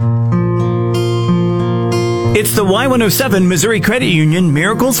It's the Y107 Missouri Credit Union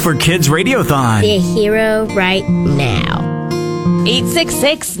Miracles for Kids Radiothon. Be a hero right now.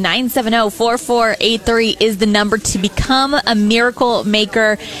 866-970-4483 is the number to become a miracle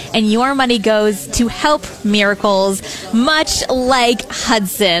maker, and your money goes to help miracles, much like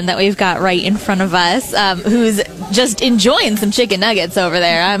Hudson that we've got right in front of us, who's just enjoying some chicken nuggets over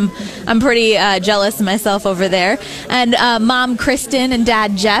there. I'm pretty jealous of myself over there. And Mom Kristen and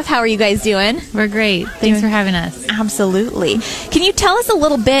Dad Jeff, how are you guys doing? We're great. Thanks for having us. Absolutely. Can you tell us a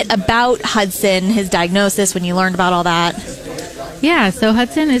little bit about Hudson, his diagnosis, when you learned about all that? Yeah, so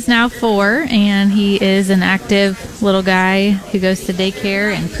Hudson is now 4, and he is an active little guy who goes to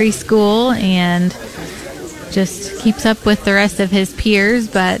daycare and preschool and just keeps up with the rest of his peers.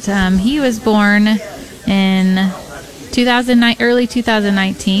 But he was born in early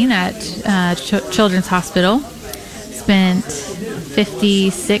 2019 at Children's Hospital. Spent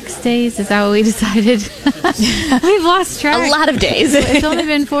 56 days. Is that what we decided? We've lost track. A lot of days. It's only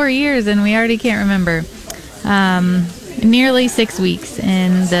been 4 years, and we already can't remember. Nearly 6 weeks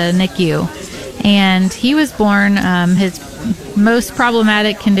in the NICU. And he was born, his most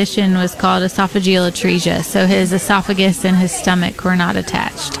problematic condition was called esophageal atresia. So his esophagus and his stomach were not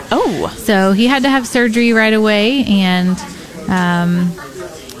attached. Oh. So he had to have surgery right away, and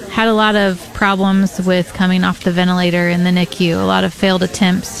had a lot of problems with coming off the ventilator in the NICU. A lot of failed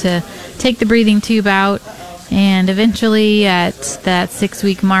attempts to take the breathing tube out. And eventually, at that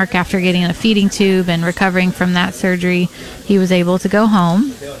 6-week mark, after getting a feeding tube and recovering from that surgery, he was able to go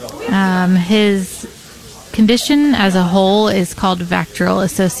home. His condition as a whole is called VACTERL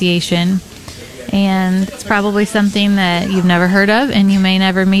association, and it's probably something that you've never heard of, and you may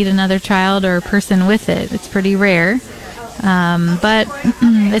never meet another child or person with it. It's pretty rare. But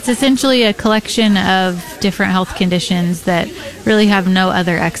it's essentially a collection of different health conditions that really have no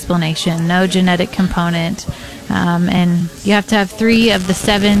other explanation, no genetic component. And you have to have 3 of the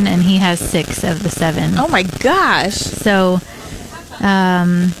 7, and he has 6 of the 7. Oh my gosh. So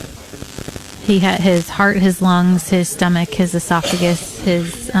he had his heart, his lungs, his stomach, his esophagus,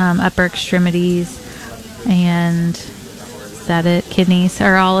 his upper extremities, and is that it? Kidneys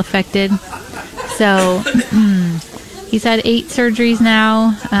are all affected. So he's had 8 surgeries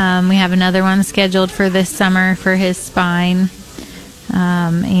now. We have another one scheduled for this summer for his spine.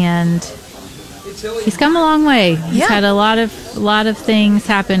 And he's come a long way. He's had a lot of things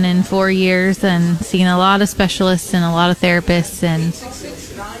happen in 4 years, and seen a lot of specialists and a lot of therapists, and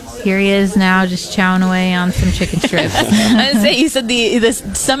here he is now just chowing away on some chicken strips. I was say, you said the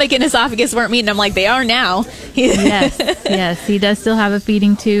stomach and esophagus weren't meeting. I'm like, they are now. Yes. He does still have a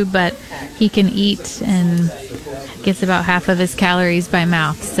feeding tube, but he can eat and gets about half of his calories by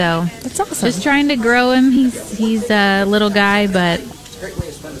mouth. So that's awesome. Just trying to grow him. He's a little guy, but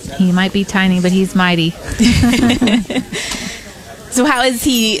he might be tiny, but he's mighty. So how's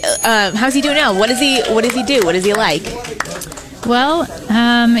he doing now? What does he do? What is he like? Well,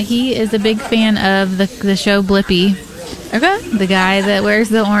 he is a big fan of the show Blippi. Okay. The guy that wears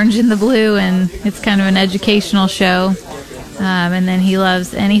the orange and the blue, and it's kind of an educational show. And then he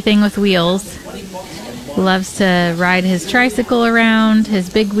loves anything with wheels. He loves to ride his tricycle around, his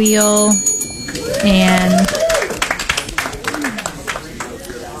big wheel, and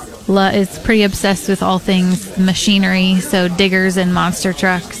is pretty obsessed with all things machinery, so diggers and monster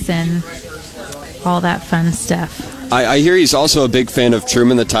trucks and all that fun stuff. I hear he's also a big fan of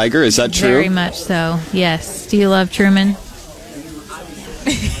Truman the Tiger. Is that true? Very much so, yes. Do you love Truman?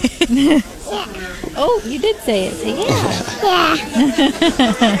 Oh, you did say it. Yeah.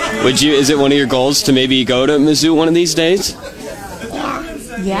 Is it one of your goals to maybe go to Mizzou one of these days?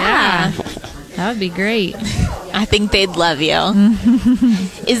 Yeah. That would be great. I think they'd love you.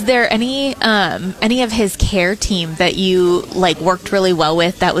 Is there any of his care team that you worked really well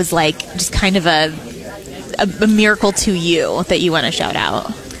with that was just kind of a miracle to you that you want to shout out?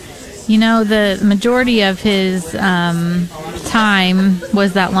 You know, the majority of his time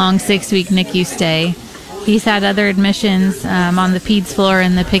was that long 6-week NICU stay. He's had other admissions on the peds floor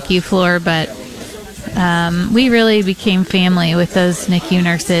and the PICU floor, but we really became family with those NICU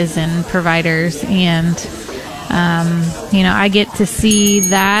nurses and providers, and I get to see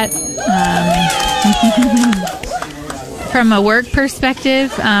that from a work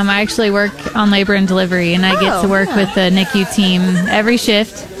perspective. I actually work on labor and delivery, and I get to work with the NICU team every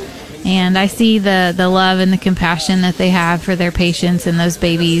shift, and I see the love and the compassion that they have for their patients and those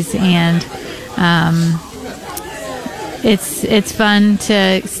babies, and it's fun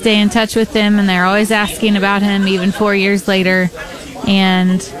to stay in touch with them, and they're always asking about him even 4 years later.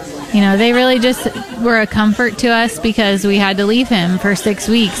 And they really just were a comfort to us because we had to leave him for 6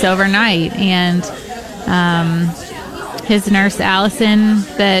 weeks overnight, and His nurse, Allison,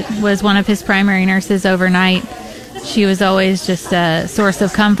 that was one of his primary nurses overnight, she was always just a source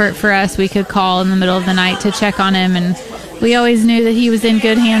of comfort for us. We could call in the middle of the night to check on him, and we always knew that he was in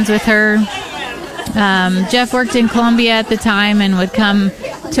good hands with her. Jeff worked in Columbia at the time and would come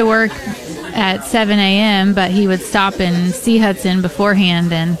to work at 7 a.m., but he would stop and see Hudson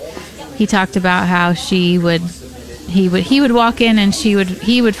beforehand, and he talked about how he would walk in and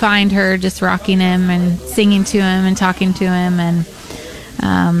he would find her just rocking him and singing to him and talking to him, and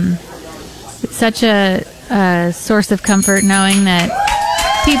it's such a source of comfort knowing that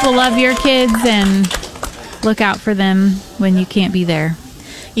people love your kids and look out for them when you can't be there.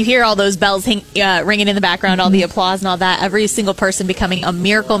 You hear all those bells ringing in the background, all the applause and all that. Every single person becoming a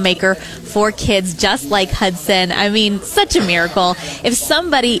miracle maker for kids just like Hudson. I mean, such a miracle. If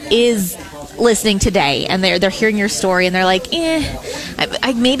somebody is listening today and they're hearing your story and they're like,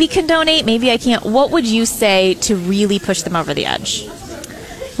 I maybe can donate, maybe I can't, what would you say to really push them over the edge?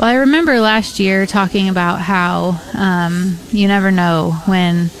 Well, I remember last year talking about how you never know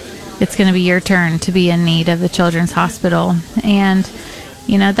when it's going to be your turn to be in need of the Children's Hospital. And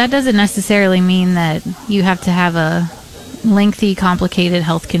that doesn't necessarily mean that you have to have a lengthy, complicated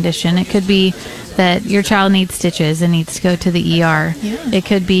health condition. It could be that your child needs stitches and needs to go to the ER. Yeah. It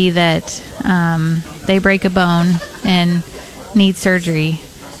could be that they break a bone and need surgery.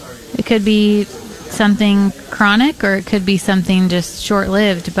 It could be something chronic, or it could be something just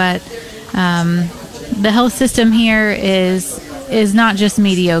short-lived. But the health system here is not just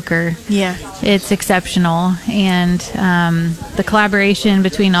mediocre. Yeah. It's exceptional, and the collaboration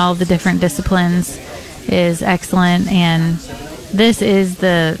between all the different disciplines is excellent, and this is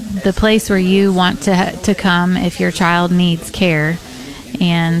the place where you want to come if your child needs care.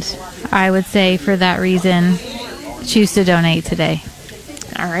 And I would say for that reason, choose to donate today.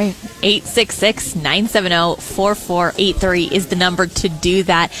 All right. 866-970-4483 is the number to do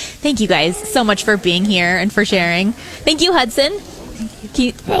that. Thank you guys so much for being here and for sharing. Thank you, Hudson.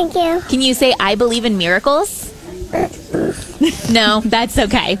 Thank you. Can you say, I believe in miracles? No, that's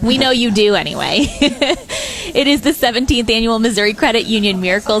okay. We know you do anyway. It is the 17th Annual Missouri Credit Union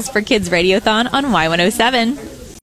Miracles for Kids Radiothon on Y107.